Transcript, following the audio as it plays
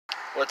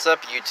What's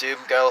up,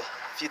 YouTube? Got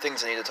a few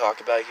things I need to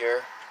talk about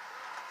here.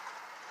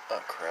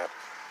 Oh, crap.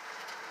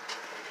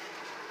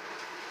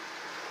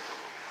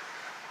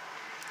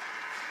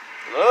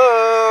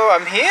 Hello,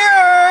 I'm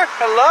here!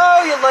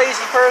 Hello, you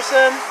lazy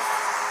person!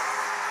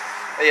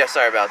 Yeah,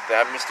 sorry about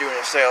that. I'm just doing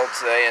a sale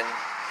today, and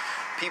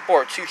people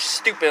are too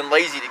stupid and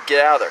lazy to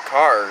get out of their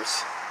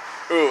cars.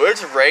 Ooh,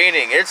 it's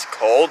raining. It's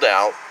cold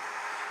out.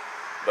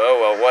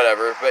 Oh, well,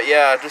 whatever. But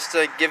yeah, just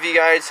to give you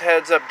guys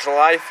heads up,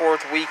 July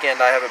 4th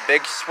weekend, I have a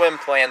big swim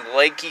planned,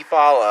 Lake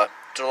Eufaula.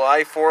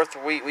 July 4th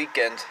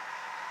weekend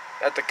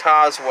at the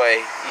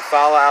Causeway,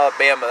 Eufaula,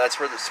 Alabama. That's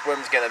where the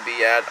swim's going to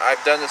be at.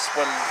 I've done the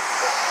swim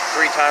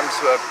 3 times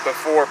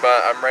before,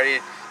 but I'm ready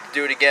to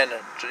do it again.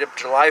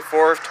 July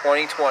 4th,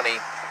 2020.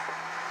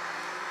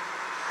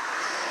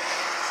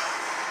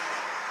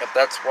 Yep,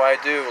 that's what I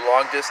do,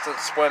 long distance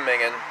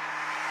swimming, and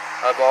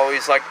I've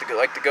always liked to go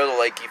to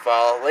Lake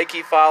Eufaula. Lake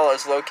Eufaula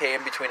is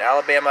located in between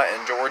Alabama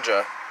and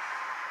Georgia.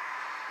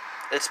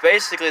 It's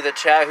basically the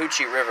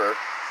Chattahoochee River.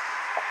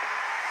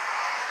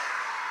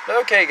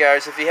 Okay,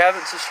 guys, if you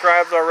haven't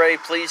subscribed already,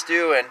 please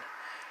do, and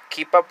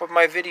keep up with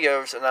my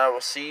videos, and I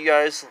will see you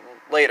guys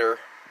later.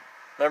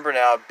 Remember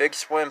now, big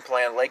swim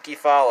plan, Lake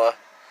Eufaula,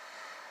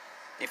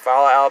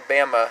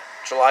 Alabama,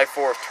 July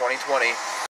 4th, 2020.